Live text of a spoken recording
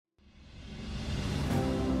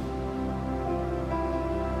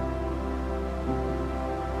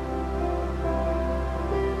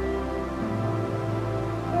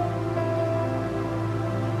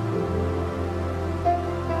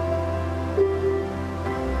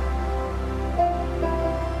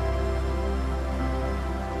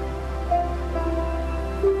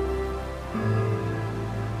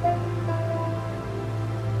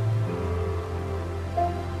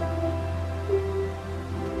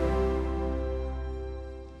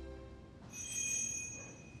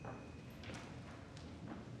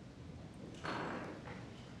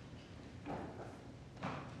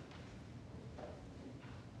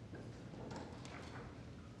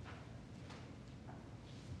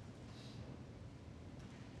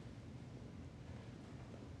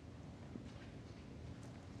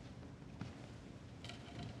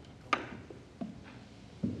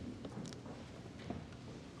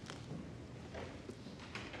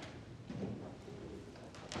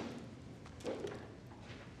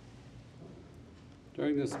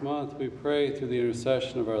During this month, we pray through the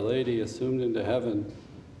intercession of Our Lady, assumed into heaven,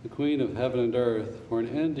 the Queen of heaven and earth, for an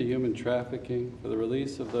end to human trafficking, for the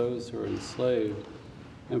release of those who are enslaved,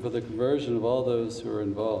 and for the conversion of all those who are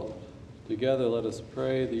involved. Together, let us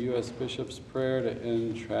pray the U.S. Bishop's prayer to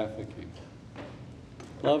end trafficking.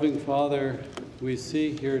 Loving Father, we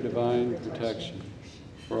seek your divine protection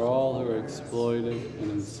for all who are exploited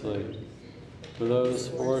and enslaved, for those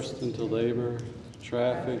forced into labor,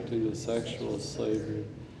 trafficked into sexual slavery,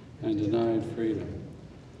 and denied freedom.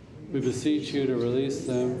 We beseech you to release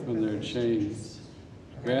them from their chains,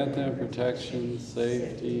 grant them protection,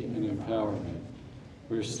 safety, and empowerment,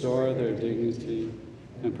 restore their dignity,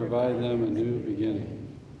 and provide them a new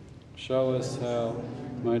beginning. Show us how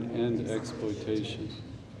we might end exploitation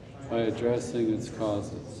by addressing its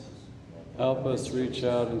causes. Help us reach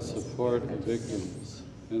out and support the victims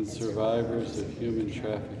and survivors of human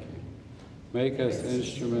trafficking. Make us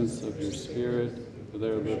instruments of your Spirit for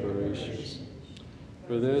their liberation.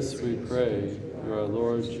 For this we pray through our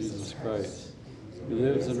Lord Jesus Christ, who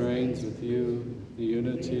lives and reigns with you, the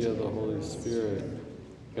unity of the Holy Spirit,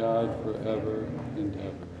 God forever and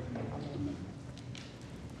ever. Amen.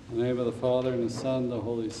 In the name of the Father, and the Son, and the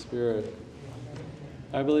Holy Spirit.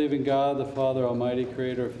 I believe in God, the Father Almighty,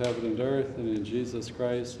 creator of heaven and earth, and in Jesus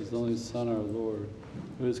Christ, his only Son, our Lord,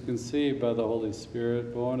 who was conceived by the Holy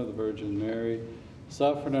Spirit, born of the Virgin Mary,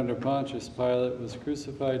 suffered under Pontius Pilate, was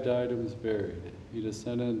crucified, died, and was buried. He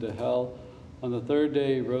descended into hell. On the third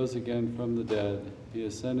day he rose again from the dead. He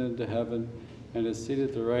ascended into heaven and is seated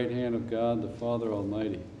at the right hand of God, the Father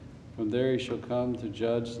Almighty. From there he shall come to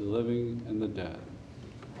judge the living and the dead.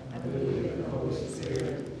 I believe in the Holy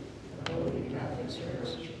Spirit, the Holy Catholic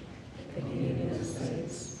Church, the communion of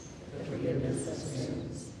saints, the forgiveness of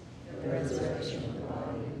sins, the resurrection of the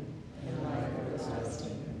body, and life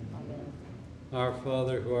everlasting. Amen. Our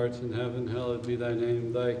Father, who art in heaven, hallowed be thy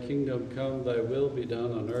name. Thy kingdom come, thy will be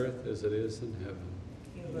done on earth as it is in heaven.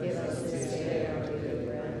 Give us this day our daily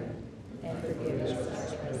bread, and forgive us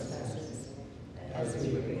our trespasses, as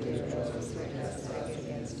we forgive those who trespass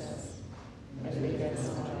against us. And lead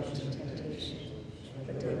us not into temptation,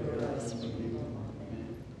 but deliver us from evil.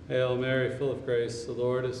 Amen. Hail Mary, full of grace, the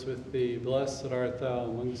Lord is with thee. Blessed art thou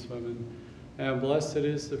amongst women, and blessed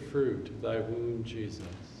is the fruit of thy womb, Jesus.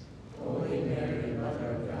 Holy Mary,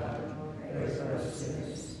 Mother of God, pray for us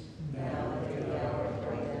sinners, now and at the hour of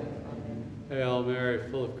our death. Amen. Hail Mary,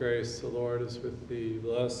 full of grace, the Lord is with thee.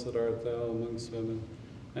 Blessed art thou amongst women,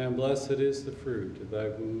 and blessed is the fruit of thy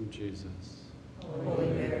womb, Jesus. Holy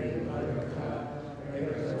Mary, Mother of God, pray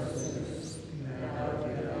for us sinners, now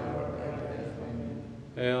and at the hour of our death. Amen.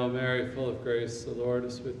 Hail Mary, full of grace, the Lord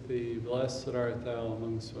is with thee. Blessed art thou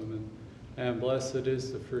amongst women, and blessed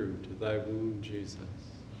is the fruit of thy womb, Jesus.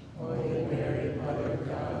 Holy Mary, Mother of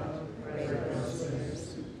God, pray for us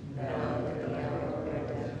sinners, now and at the hour of our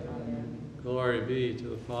death. Amen. Glory be to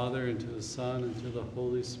the Father, and to the Son, and to the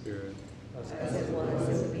Holy Spirit. As it was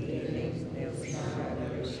in the beginning, is now,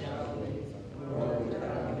 and ever shall be, world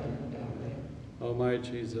without end. Amen. O my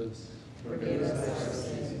Jesus, Forgive us our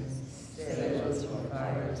sins, save us from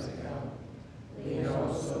fires of hell, lead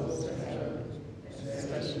all souls to heaven,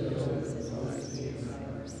 especially those in most need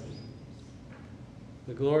of mercy.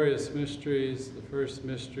 the glorious mysteries, the first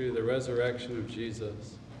mystery, the resurrection of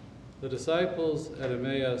Jesus. The disciples at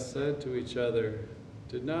Emmaus said to each other,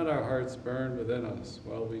 "Did not our hearts burn within us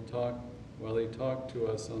while he talked to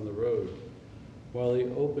us on the road, while he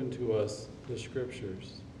opened to us the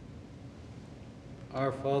Scriptures?"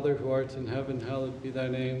 Our Father, who art in heaven, hallowed be thy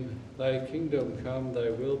name. Thy kingdom come, thy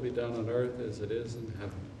will be done on earth as it is in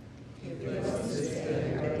heaven. Give us this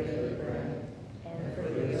day our daily bread, and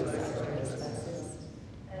forgive us our trespasses,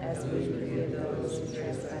 as we forgive those who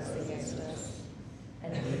trespass against us.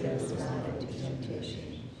 And lead us not into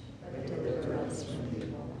temptation, but deliver us from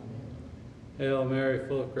evil. Amen. Hail Mary,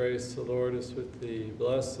 full of grace, the Lord is with thee.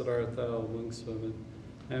 Blessed art thou amongst women,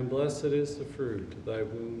 and blessed is the fruit of thy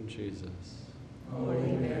womb, Jesus.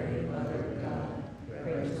 Holy Mary, Mother of God,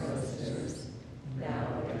 pray for us sinners,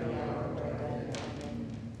 now and at the hour of our death. Amen.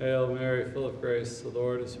 Hail Mary, full of grace, the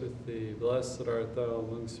Lord is with thee. Blessed art thou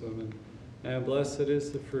amongst women, and blessed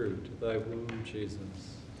is the fruit of thy womb, Jesus.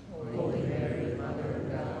 Holy Mary, Mother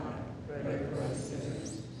of God, pray for us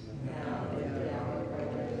sinners, now and at the hour of our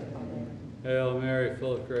death. Amen. Hail Mary,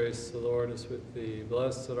 full of grace, the Lord is with thee.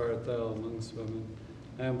 Blessed art thou amongst women,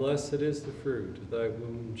 and blessed is the fruit of thy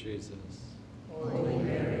womb, Jesus. Holy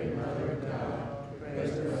Mary, Mother of God, pray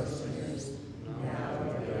for us sinners, now and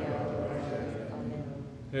at the hour of our death. Amen.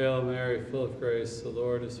 Hail Mary, full of grace, the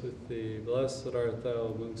Lord is with thee. Blessed art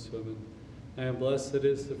thou amongst women, and blessed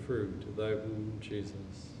is the fruit of thy womb, Jesus.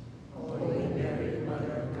 Holy Mary,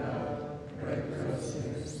 Mother of God, pray for us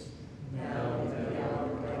sinners, now and at the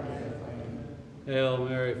hour of our death. Amen. Hail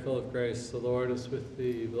Mary, full of grace, the Lord is with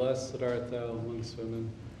thee. Blessed art thou amongst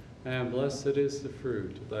women, and blessed is the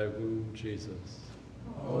fruit of thy womb, Jesus.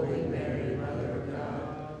 Holy Mary, Mother of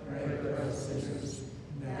God, pray for us sinners,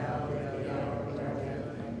 now and at the hour of our death.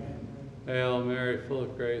 Amen. Hail Mary, full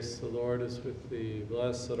of grace, the Lord is with thee.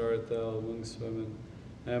 Blessed art thou amongst women,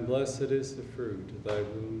 and blessed is the fruit of thy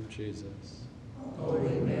womb, Jesus.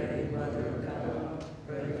 Holy Mary, Mother of God,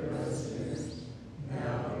 pray for us sinners,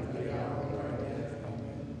 now and at the hour of our death.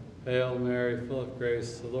 Amen. Hail Mary, full of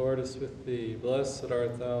grace, the Lord is with thee. Blessed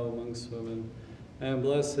art thou amongst women, and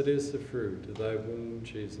blessed is the fruit of thy womb,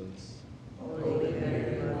 Jesus. Holy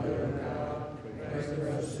Mary, Mother of God, pray for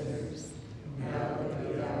us sinners, now and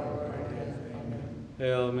at the hour of our death. Amen.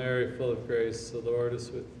 Hail Mary, full of grace, the Lord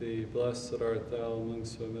is with thee. Blessed art thou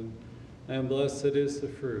amongst women, and blessed is the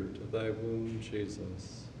fruit of thy womb,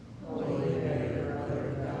 Jesus. Holy Mary, Mother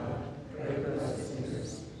of God, pray for us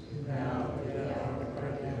sinners, now and at the hour of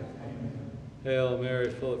our death. Amen. Hail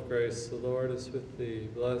Mary, full of grace, the Lord is with thee.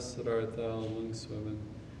 Blessed art thou amongst women,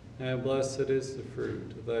 and blessed is the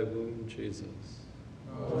fruit of thy womb, Jesus.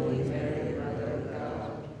 Holy Mary, Mother of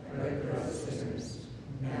God, pray for us sinners,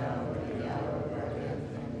 now and at the hour of our death.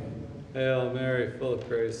 Amen. Hail Mary, full of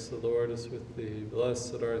grace, the Lord is with thee.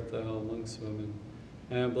 Blessed art thou amongst women,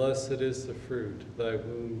 and blessed is the fruit of thy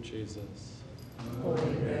womb, Jesus. Holy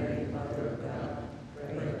Mary, Mother of God,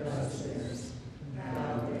 pray for us sinners,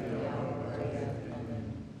 now and at the hour of our death.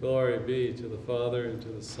 Amen. Glory be to the Father, and to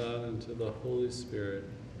the Son, and to the Holy Spirit.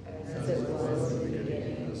 As it was in the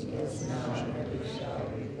beginning, is now, and ever shall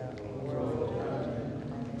be, world without end.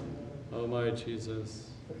 Amen. O my Jesus,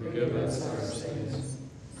 forgive us our sins,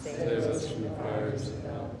 save us from the fires of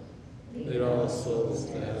hell. Lead all souls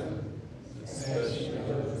to heaven, especially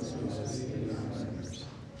those who most need thy mercy.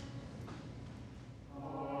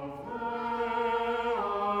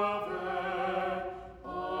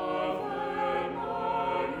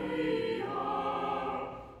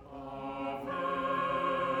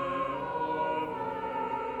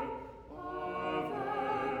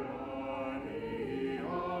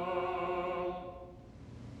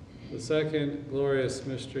 The second glorious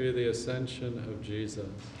mystery, the Ascension of Jesus.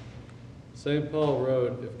 St. Paul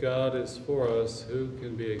wrote, "If God is for us, who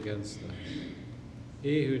can be against us?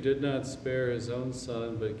 He who did not spare his own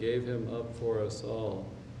Son, but gave him up for us all,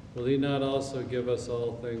 will he not also give us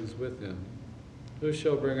all things with him? Who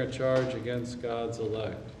shall bring a charge against God's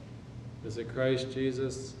elect? Is it Christ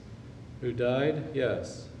Jesus, who died?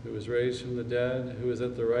 Yes. Who was raised from the dead, who is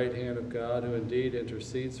at the right hand of God, who indeed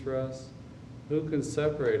intercedes for us? Who can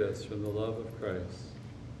separate us from the love of Christ?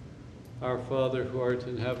 Our Father, who art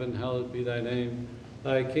in heaven, hallowed be thy name.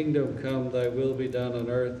 Thy kingdom come, thy will be done on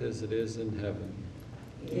earth as it is in heaven.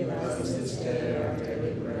 Give us this day our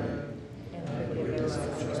daily bread, and forgive us our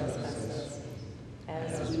trespasses,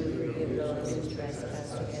 as we forgive those who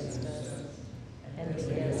trespass against us. And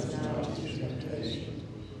lead us not into temptation,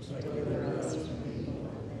 but deliver us from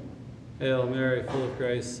evil. Amen. Hail Mary, full of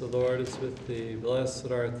grace, the Lord is with thee.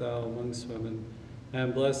 Blessed art thou amongst women,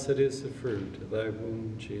 and blessed is the fruit of thy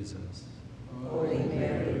womb, Jesus. Holy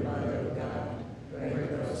Mary, Mother of God, pray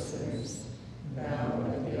for us sinners, now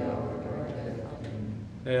and at the hour of our death. Amen.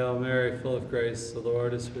 Hail Mary, full of grace, the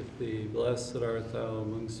Lord is with thee. Blessed art thou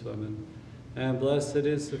amongst women, and blessed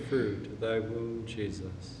is the fruit of thy womb,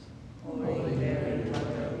 Jesus. Holy Mary,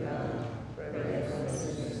 Mother of God, pray for us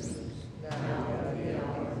sinners, now and at the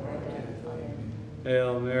hour of our death. Amen.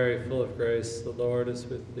 Hail Mary, full of grace, the Lord is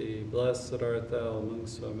with thee. Blessed art thou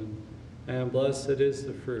amongst women, and blessed is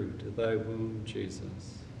the fruit of thy womb,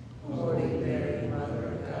 Jesus. Holy Mary, Mother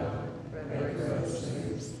of God, pray for us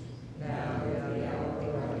sinners, now and at the hour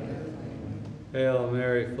of our death. Amen. Hail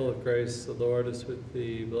Mary, full of grace, the Lord is with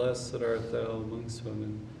thee. Blessed art thou amongst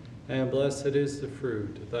women, and blessed is the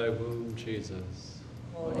fruit of thy womb, Jesus.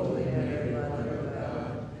 Holy Mary, Mother of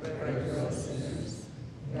God, pray for us sinners,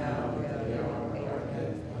 now and at the hour of our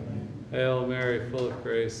death. Amen. Hail Mary, full of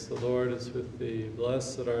grace, the Lord is with thee.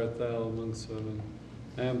 Blessed art thou amongst women,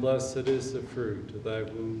 and blessed is the fruit of thy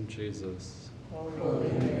womb, Jesus.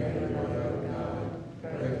 Holy Mary, Mother of God,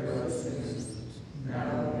 pray for us sinners,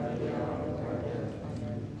 now and at the hour of our death.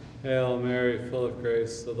 Amen. Hail Mary, full of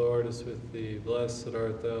grace, the Lord is with thee. Blessed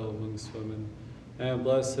art thou amongst women, and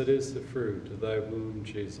blessed is the fruit of thy womb,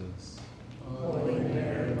 Jesus. Holy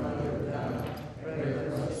Mary, Mother of God, pray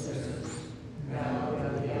for us sinners, now and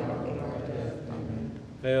at the hour of our death. Amen.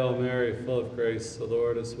 Hail Mary, full of grace, the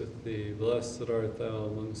Lord is with thee. Blessed art thou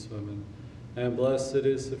amongst women, and blessed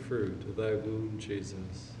is the fruit of thy womb,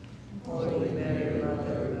 Jesus. Holy Mary,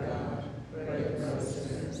 Mother of God, pray for us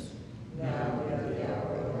sinners, now and at the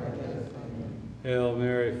hour of our death. Amen. Hail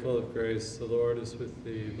Mary, full of grace, the Lord is with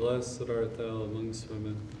thee. Blessed art thou amongst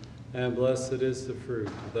women, and blessed is the fruit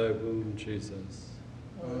of thy womb, Jesus.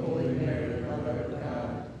 Holy Mary, Mother of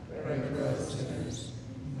God, pray for us sinners,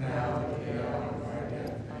 now and at the hour of our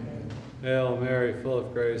death. Amen. Hail Mary, full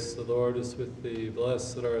of grace, the Lord is with thee.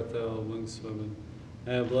 Blessed art thou amongst women,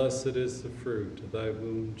 and blessed is the fruit of thy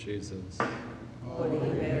womb, Jesus. Holy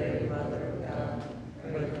Mary, Mother of God,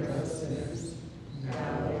 pray for us sinners,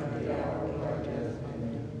 now and at the hour of our death.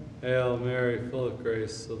 Amen. Hail Mary, full of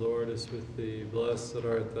grace, the Lord is with thee. Blessed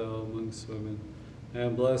art thou amongst women,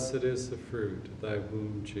 and blessed is the fruit of thy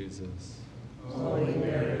womb, Jesus. Holy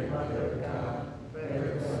Mary, Mother of God, pray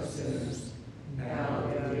for us sinners, now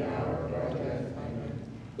and at the hour of our death. Amen.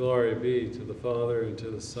 Glory be to the Father, and to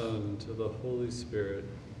the Son, and to the Holy Spirit.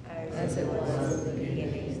 As it was in the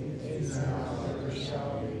beginning, is now, and ever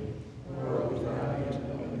shall be, world without end.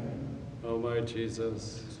 Amen. O my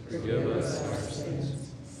Jesus, forgive us our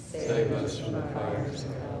sins, save us from the fires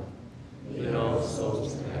of hell, lead all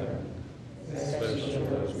souls to heaven, especially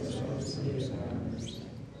those in most need of thy mercy.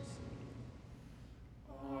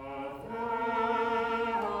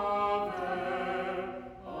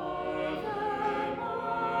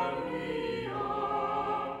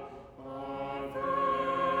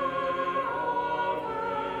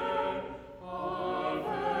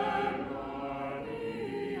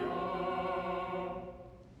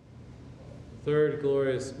 Third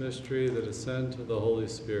glorious mystery, the descent of the Holy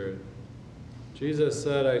Spirit. Jesus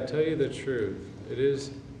said, I tell you the truth, it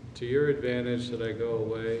is to your advantage that I go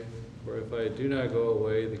away, for if I do not go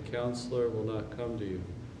away, the Counselor will not come to you.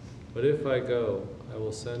 But if I go, I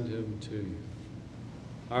will send him to you.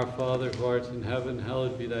 Our Father, who art in heaven,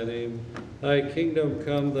 hallowed be thy name. Thy kingdom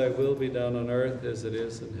come, thy will be done on earth as it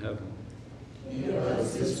is in heaven. Give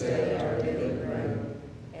us this day our daily bread,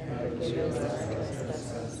 and forgive us our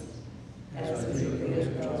trespasses, as we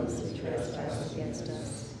forgive those who trespass against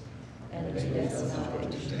us. And lead us not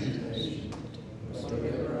into temptation, but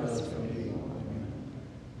deliver us from evil. Amen.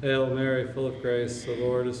 Hail Mary, full of grace, the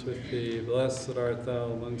Lord is with thee. Blessed art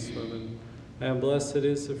thou amongst women, and blessed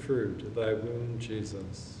is the fruit of thy womb,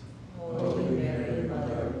 Jesus. Holy Mary,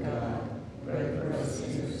 Mother of God, pray for us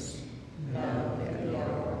sinners, now and at the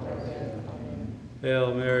hour of our death. Amen.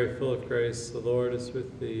 Hail Mary, full of grace, the Lord is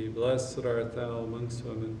with thee. Blessed art thou amongst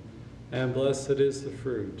women, and blessed is the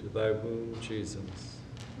fruit of thy womb, Jesus.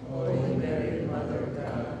 Holy Mary, Mother of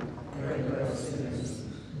God, pray for us sinners,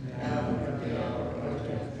 now and at the hour of our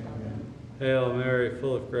death. Amen. Hail Mary,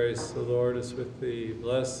 full of grace, the Lord is with thee.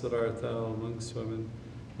 Blessed art thou amongst women,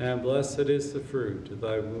 and blessed is the fruit of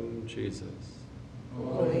thy womb, Jesus.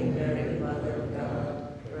 Holy Mary, Mother of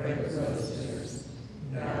God, pray for us sinners,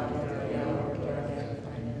 now and at the hour of our death.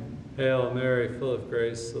 Amen. Hail Mary, full of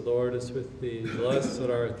grace, the Lord is with thee. Blessed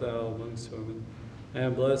art thou amongst women,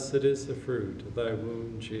 and blessed is the fruit of thy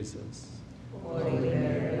womb, Jesus. Holy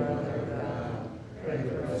Mary, Mother of God, pray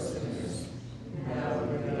for us sinners, now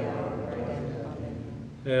and at the hour of our death. Amen.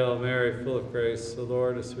 Hail Mary, full of grace, the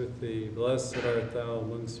Lord is with thee. Blessed art thou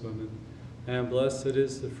amongst women, and blessed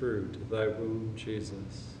is the fruit of thy womb,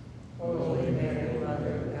 Jesus. Holy Mary,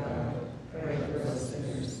 Mother of God, pray for us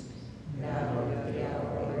sinners, now and at the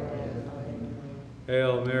hour of our death. Amen.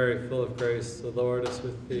 Hail Mary, full of grace, the Lord is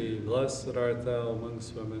with thee. Blessed art thou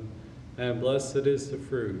amongst women, and blessed is the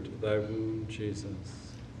fruit of thy womb,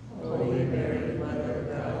 Jesus. Holy Mary, Mother of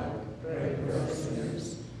God, pray for us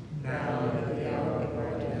sinners, now and at the hour of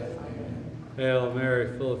our death. Amen. Hail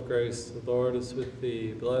Mary, full of grace, the Lord is with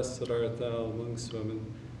thee. Blessed art thou amongst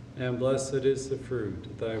women, and blessed is the fruit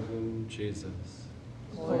of thy womb, Jesus.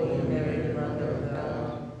 Holy Mary, Mother of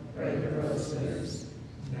God, pray for us sinners,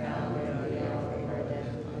 now and at the hour of our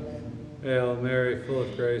death. Amen. Hail Mary, full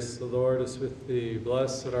of grace, the Lord is with thee.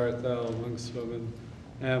 Blessed art thou amongst women,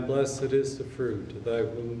 and blessed is the fruit of thy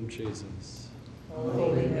womb, Jesus.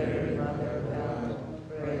 Holy Mary, Mother of God,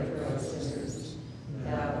 pray for us sinners,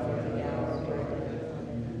 now and at the hour of our death.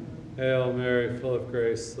 Amen. Hail Mary, full of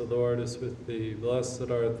grace, the Lord is with thee.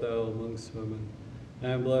 Blessed art thou amongst women,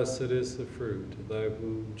 and blessed is the fruit of thy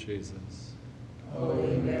womb, Jesus.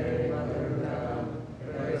 Holy Mary, Mother of God,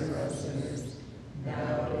 pray for us sinners,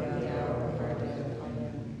 now and at the hour of our death.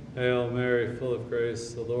 Amen. Hail Mary, full of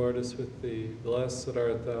grace, the Lord is with thee. Blessed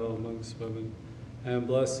art thou amongst women, and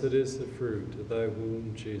blessed is the fruit of thy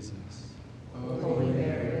womb, Jesus. Holy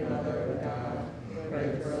Mary, Mother of God,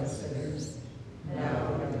 pray for us sinners,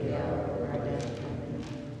 now and at the hour of our death. Amen.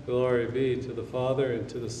 Glory be to the Father, and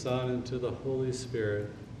to the Son, and to the Holy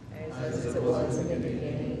Spirit. As it was in the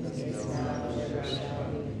beginning, is now, and ever shall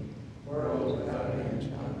be,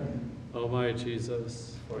 my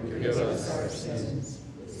Jesus, forgive us our sins,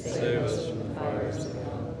 save us from the fires of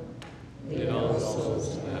hell. Lead all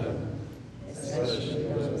souls to heaven, especially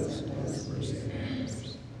those in most mercy of yours.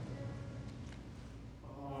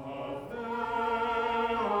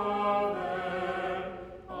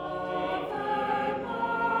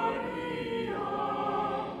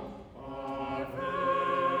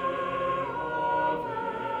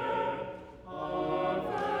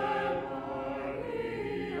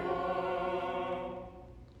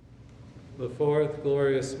 The fourth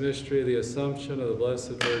glorious mystery, the Assumption of the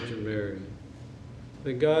Blessed Virgin Mary.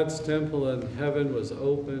 Then God's temple in heaven was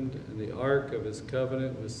opened, and the ark of his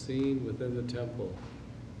covenant was seen within the temple.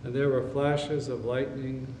 And there were flashes of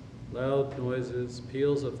lightning, loud noises,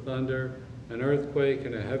 peals of thunder, an earthquake,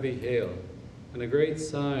 and a heavy hail. And a great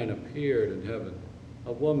sign appeared in heaven,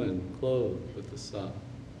 a woman clothed with the sun.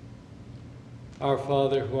 Our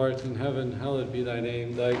Father, who art in heaven, hallowed be thy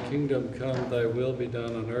name. Thy kingdom come, thy will be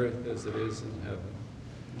done on earth as it is in heaven.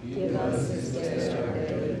 Give us this day our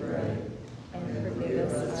daily bread, and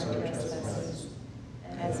forgive us our trespasses,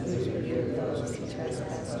 as we forgive those who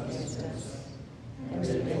trespass against us. And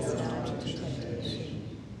lead us not into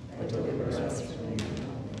temptation, but deliver us from evil.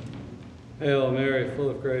 Hail Mary, full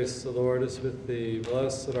of grace, the Lord is with thee.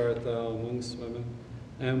 Blessed art thou amongst women,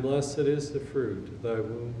 and blessed is the fruit of thy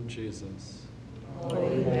womb, Jesus.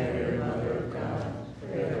 Holy Mary, Mother of God,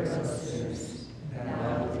 pray for us sinners,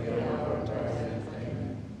 now and at the hour of our death.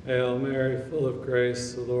 Amen. Hail Mary, full of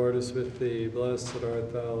grace, the Lord is with thee. Blessed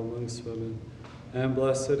art thou amongst women, and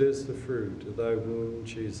blessed is the fruit of thy womb,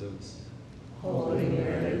 Jesus. Holy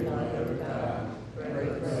Mary, Mother of God, pray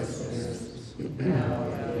for us sinners, now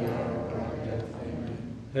and at the hour of our death. Amen.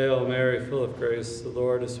 Hail Mary, full of grace, the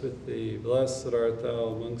Lord is with thee. Blessed art thou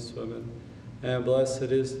amongst women, and blessed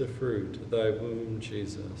is the fruit of thy womb,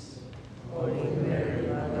 Jesus. Holy Mary,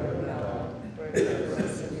 Mother of God, pray for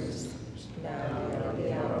us sinners, now and at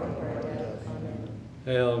the hour of our death. Amen.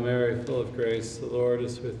 Hail Mary, full of grace, the Lord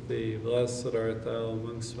is with thee. Blessed art thou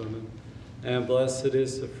amongst women, and blessed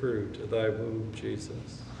is the fruit of thy womb,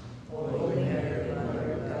 Jesus. Holy Mary,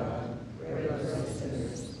 Mother of God, pray for us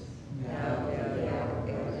sinners, now and at the hour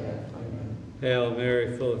of our death. Amen. Hail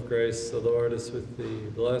Mary, full of grace, the Lord is with thee.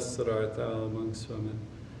 Blessed art thou amongst women,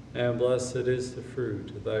 and blessed is the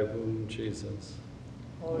fruit of thy womb, Jesus.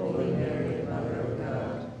 Holy Mary, Mother of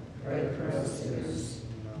God, pray for us sinners,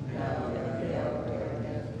 now and at the hour of our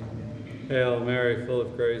death. Amen. Hail Mary, full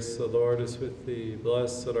of grace, the Lord is with thee.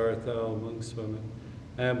 Blessed art thou amongst women,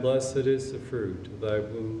 and blessed is the fruit of thy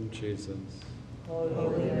womb, Jesus.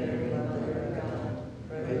 Holy Mary, Mother of God,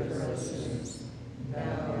 pray for us sinners,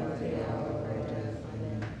 now and at the hour of our death.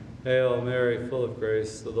 Amen. Hail Mary, full of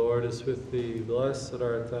grace, the Lord is with thee. Blessed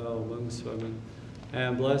art thou amongst women,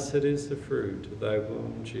 and blessed is the fruit of thy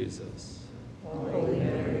womb, Jesus. Holy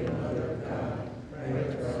Mary, Mother of God, pray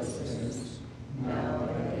for us sinners, now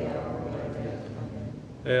and at the hour of our death. Amen.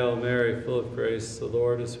 Hail Mary, full of grace, the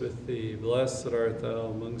Lord is with thee. Blessed art thou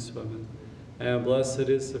amongst women, and blessed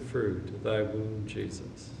is the fruit of thy womb,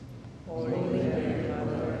 Jesus. Holy Mary,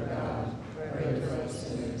 Mother of God, pray for us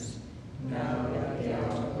sinners, now and at the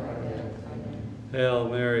hour of our death. Amen. Hail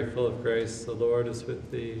Mary, full of grace, the Lord is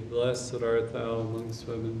with thee. Blessed art thou amongst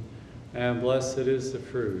women, and blessed is the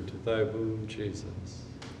fruit of thy womb, Jesus.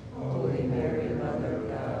 Holy Mary, Mother of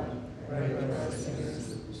God, pray for us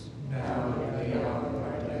sinners, now and at the hour of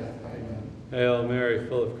our death. Amen. Hail Mary,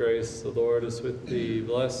 full of grace, the Lord is with thee.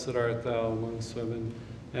 Blessed art thou amongst women,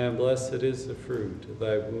 and blessed is the fruit of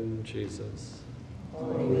thy womb, Jesus.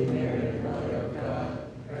 Holy Mary, Mother of God,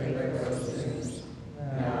 pray for us sinners,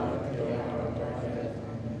 now and at the hour of our death.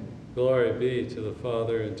 Amen. Glory be to the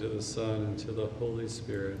Father, and to the Son, and to the Holy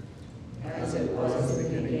Spirit. As it was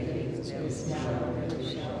in the beginning, is now, and ever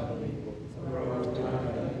shall be, world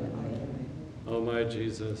without end. Amen. O my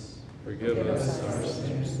Jesus, forgive us our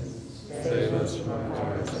sins, save us from the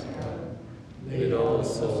fires of hell. Lead all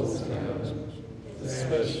souls to heaven,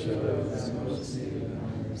 especially those who most need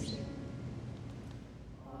thy mercy.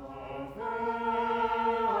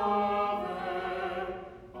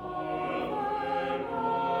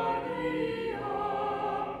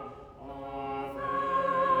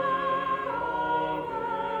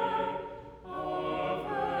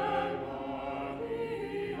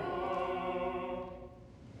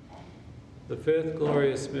 The fifth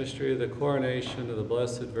glorious mystery, the coronation of the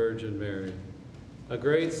Blessed Virgin Mary. A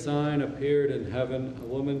great sign appeared in heaven, a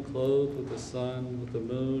woman clothed with the sun, with the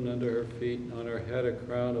moon under her feet, and on her head a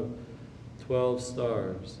crown of 12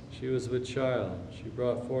 stars. She was with child. She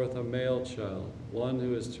brought forth a male child, one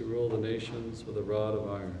who is to rule the nations with a rod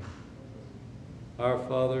of iron. Our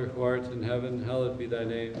Father, who art in heaven, hallowed be thy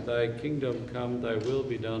name. Thy kingdom come, thy will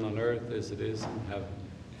be done on earth as it is in heaven.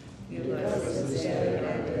 Give us this day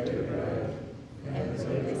our daily bread, and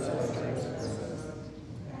forgive us our trespasses,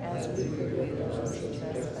 as we forgive those who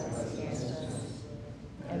trespass against us.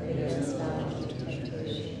 And lead us not into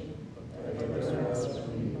temptation, but deliver us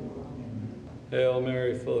from evil. Hail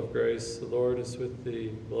Mary, full of grace, the Lord is with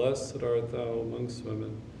thee. Blessed art thou amongst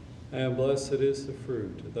women, and blessed is the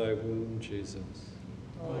fruit of thy womb, Jesus.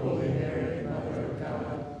 Holy Mary, Mother of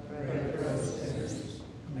God, pray for us sinners,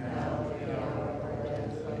 now and at the hour of our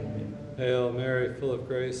death. Amen. Hail Mary, full of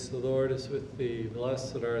grace, the Lord is with thee.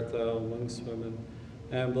 Blessed art thou amongst women,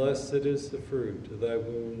 and blessed is the fruit of thy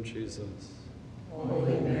womb, Jesus.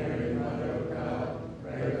 Holy Mary, Mother of God,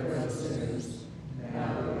 pray for us sinners,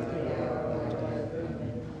 now and at the hour of our death.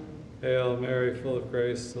 Amen. Hail Mary, full of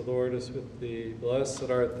grace, the Lord is with thee.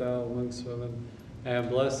 Blessed art thou amongst women, and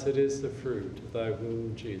blessed is the fruit of thy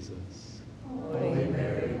womb, Jesus. Holy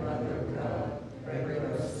Mary, Mother of God, pray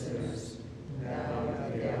for us sinners, now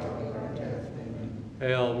and at the hour of our death. Amen.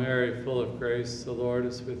 Hail Mary, full of grace, the Lord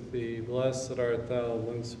is with thee. Blessed art thou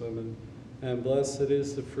amongst women, and blessed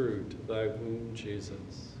is the fruit of thy womb,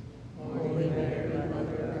 Jesus. Holy Mary,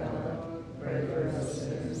 Mother of God, pray for us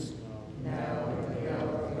sinners, now and at the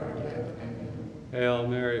hour of our death. Amen. Hail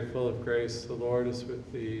Mary, full of grace, the Lord is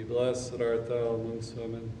with thee. Blessed art thou amongst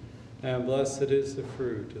women, and blessed is the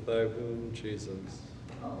fruit of thy womb, Jesus.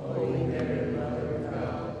 Holy Mary, Mother of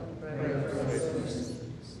God, pray for us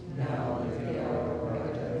sinners, now and at the hour of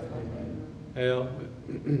our death.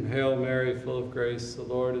 Amen. Hail Mary, full of grace, the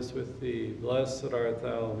Lord is with thee. Blessed art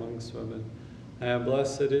thou amongst women, and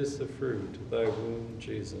blessed is the fruit of thy womb,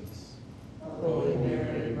 Jesus. Holy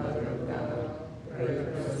Mary, Mother of God, pray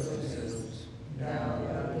for us sinners, now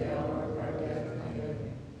and at the hour of our death.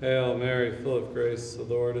 Amen. Hail Mary, full of grace, the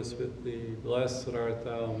Lord is with thee. Blessed art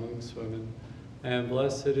thou amongst women, and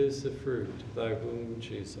blessed is the fruit of thy womb,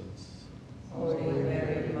 Jesus. Holy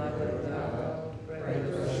Mary, Mother of God, pray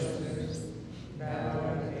for us sinners, now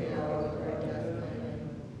and at the hour of our death. Amen.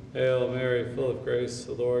 Hail Mary, full of grace,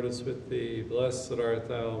 the Lord is with thee. Blessed art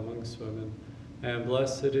thou amongst women, and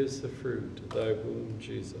blessed is the fruit of thy womb,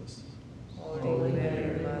 Jesus. Holy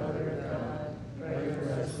Mary, Mother of God, pray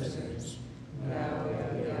for us sinners, now and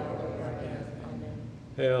at the hour of our death. Amen.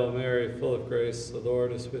 Hail Mary, full of grace, the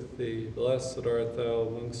Lord is with thee. Blessed art thou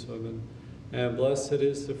amongst women, and blessed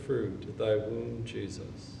is the fruit of thy womb,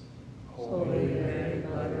 Jesus. Holy Mary,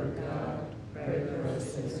 Mother of God, pray for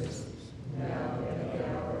us sinners, now and at the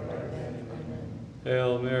hour of our death. Amen.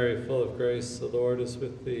 Hail Mary, full of grace, the Lord is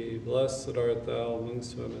with thee. Blessed art thou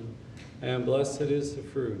amongst women, and blessed is the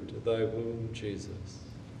fruit of thy womb, Jesus.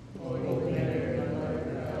 Holy Mary, Mother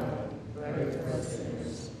of God, pray for us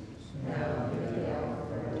sinners, now and at the hour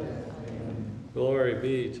of our death. Amen. Glory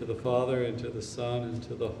be to the Father, and to the Son, and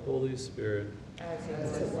to the Holy Spirit. As it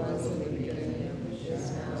was in the beginning,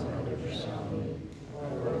 is now, and ever shall be,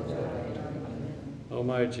 world without end. Amen. O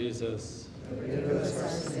my Jesus, Forgive us our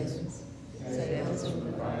sins, save us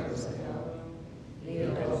from the fires of hell, lead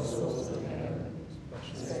all souls to heaven,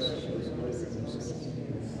 especially those in most need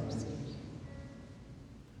of mercy.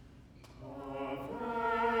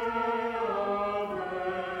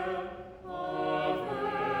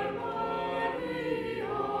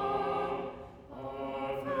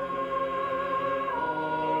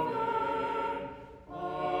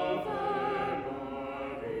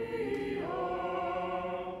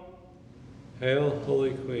 Hail,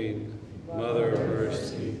 Holy Queen, Mother of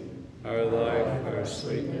Mercy, our life, our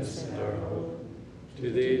sweetness, and our hope.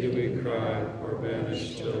 To thee do we cry, poor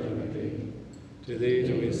banished children of Eve. To thee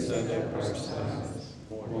do we send up our sighs,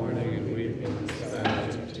 mourning and weeping in this valley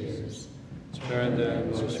of tears. Turn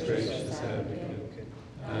then, most gracious Advocate,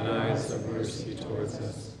 thine eyes of mercy towards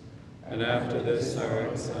us, and after this our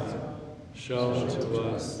exile, show unto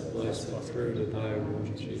us the blessed fruit of thy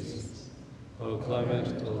womb, Jesus. O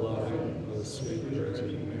clement, O loving, O sweet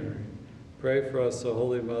Virgin Mary, pray for us, O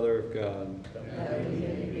Holy Mother of God, That we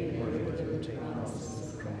may be worthy of the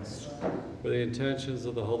promises of Christ. for the intentions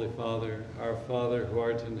of the Holy Father. Our Father, who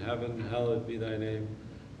art in heaven, hallowed be thy name.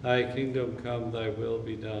 Thy kingdom come, thy will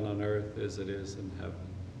be done on earth as it is in heaven.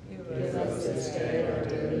 Give us this day our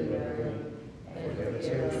daily bread, and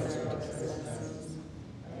forgive us our trespasses,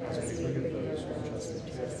 as we forgive those who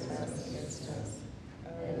trespass against us.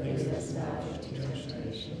 And lead us not into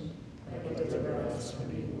temptation, but deliver us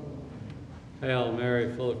from evil. Hail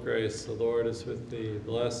Mary, full of grace, the Lord is with thee.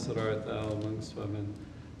 Blessed art thou amongst women,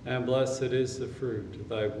 and blessed is the fruit of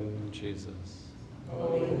thy womb, Jesus.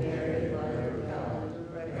 Holy Mary, Mother of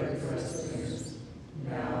God, pray for us sinners,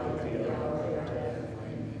 now and at the hour of our death.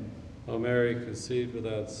 Amen. O Mary, conceived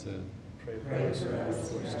without sin. Pray for us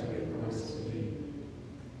who are in most of need. In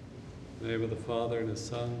the name of the Father, and the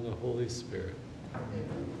Son, and the Holy Spirit.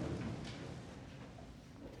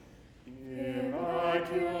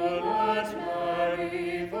 Immaculate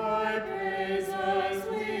Mary, thy praises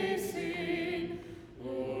we sing,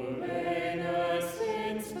 who reignest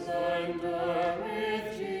in splendor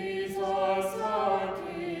with Jesus our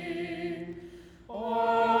King.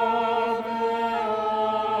 Ave,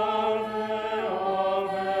 Ave,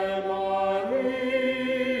 Ave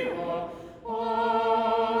Maria.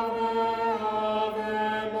 Ave,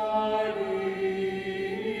 Ave Maria.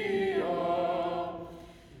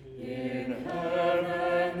 In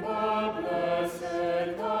heaven the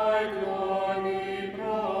blessed thy glory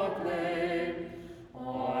proclaim.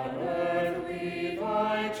 On earth we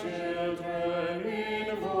thy children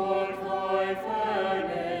invoke thy fair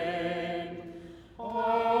name.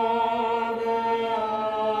 Ave,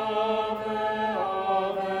 Ave,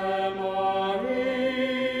 Ave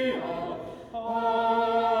Maria.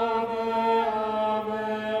 Ave,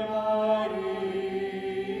 Ave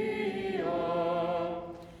Maria.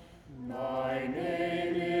 Thy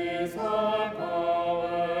name is our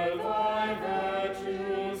power, thy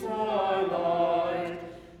virtues our light,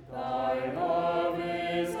 thy love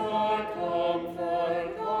is our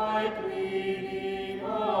comfort, thy